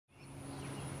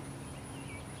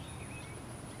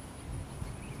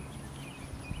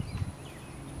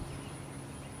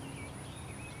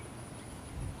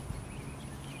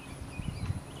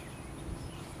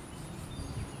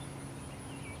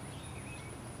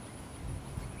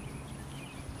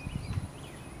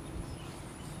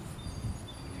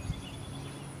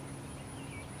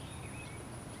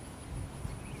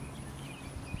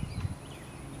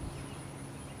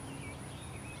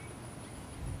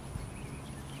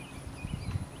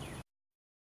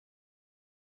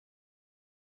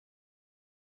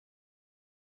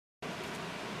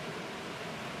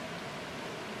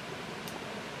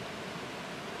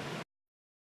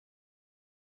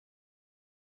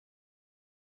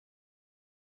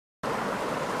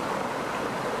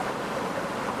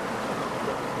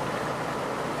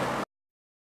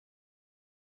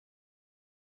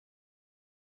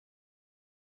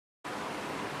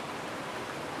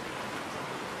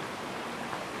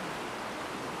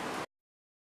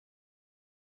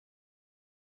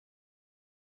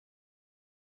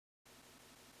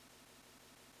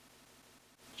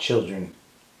Children,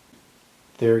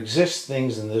 there exist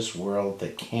things in this world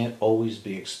that can't always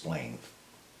be explained.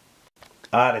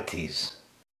 Oddities,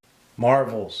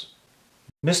 marvels,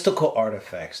 mystical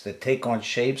artifacts that take on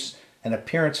shapes and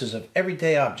appearances of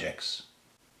everyday objects.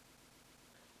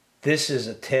 This is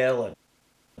a tale of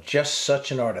just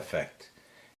such an artifact.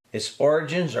 Its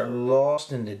origins are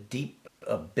lost in the deep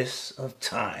abyss of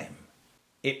time.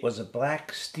 It was a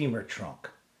black steamer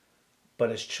trunk, but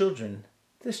as children,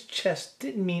 this chest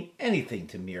didn't mean anything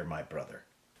to me or my brother.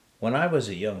 When I was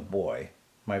a young boy,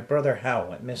 my brother Hal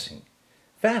went missing,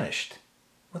 vanished,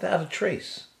 without a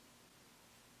trace.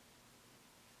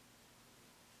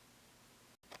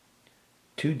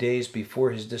 2 days before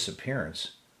his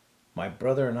disappearance, my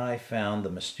brother and I found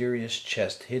the mysterious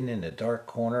chest hidden in a dark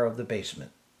corner of the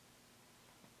basement.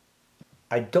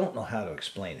 I don't know how to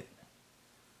explain it,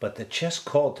 but the chest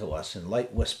called to us in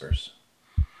light whispers.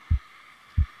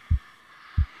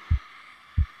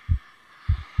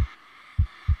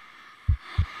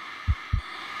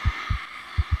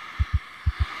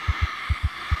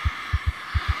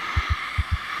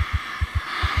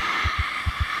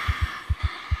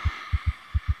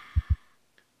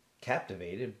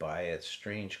 Captivated by its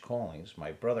strange callings,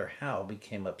 my brother Hal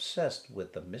became obsessed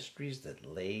with the mysteries that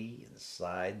lay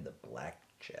inside the black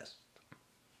chest.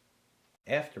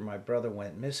 After my brother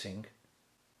went missing,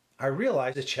 I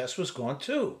realized the chest was gone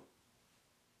too.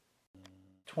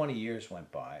 20 years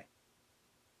went by,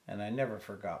 and I never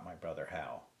forgot my brother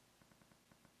Hal,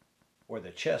 or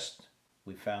the chest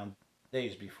we found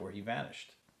days before he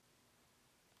vanished.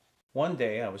 One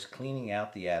day I was cleaning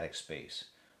out the attic space,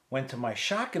 when to my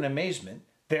shock and amazement,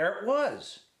 there it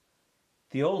was.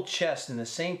 The old chest in the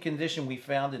same condition we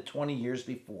found it 20 years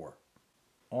before.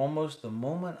 Almost the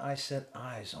moment I set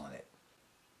eyes on it,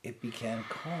 it began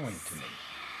calling to me.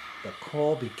 The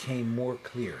call became more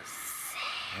clear,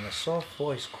 and a soft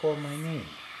voice called my name,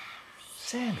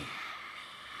 Sammy.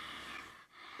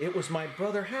 It was my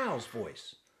brother Hal's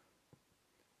voice.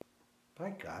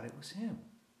 By God, it was him.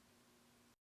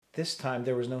 This time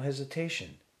there was no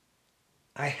hesitation.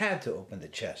 I had to open the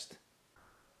chest.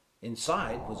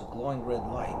 Inside was a glowing red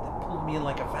light that pulled me in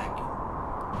like a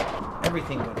vacuum.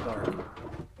 Everything went dark,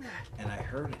 and I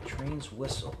heard a train's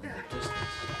whistle in the distance.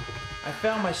 I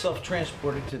found myself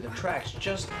transported to the tracks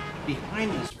just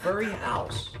behind this very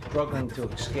house. Struggling to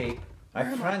escape, I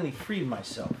finally freed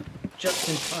myself, just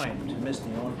in time to miss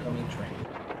the oncoming train.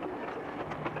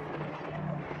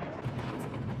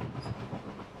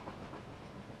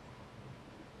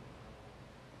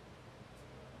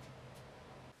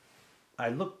 I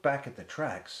looked back at the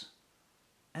tracks,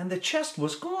 and the chest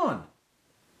was gone.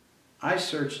 I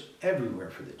searched everywhere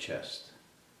for the chest,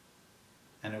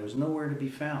 and it was nowhere to be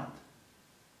found.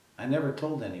 I never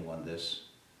told anyone this,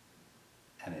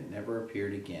 and it never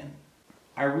appeared again.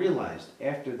 I realized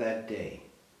after that day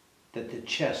that the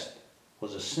chest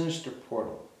was a sinister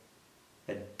portal,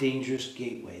 a dangerous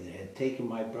gateway that had taken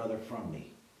my brother from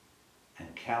me,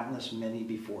 and countless many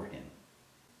before him.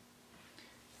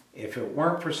 If it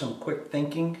weren't for some quick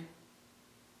thinking,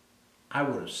 I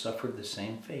would have suffered the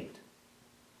same fate.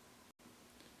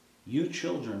 You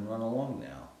children run along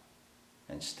now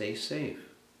and stay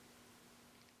safe.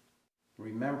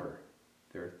 Remember,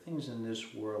 there are things in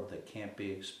this world that can't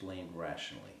be explained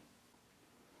rationally.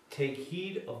 Take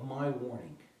heed of my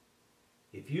warning.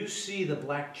 If you see the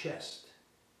black chest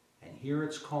and hear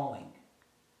its calling,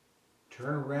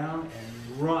 turn around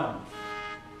and run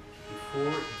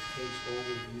before it takes hold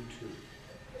of you too.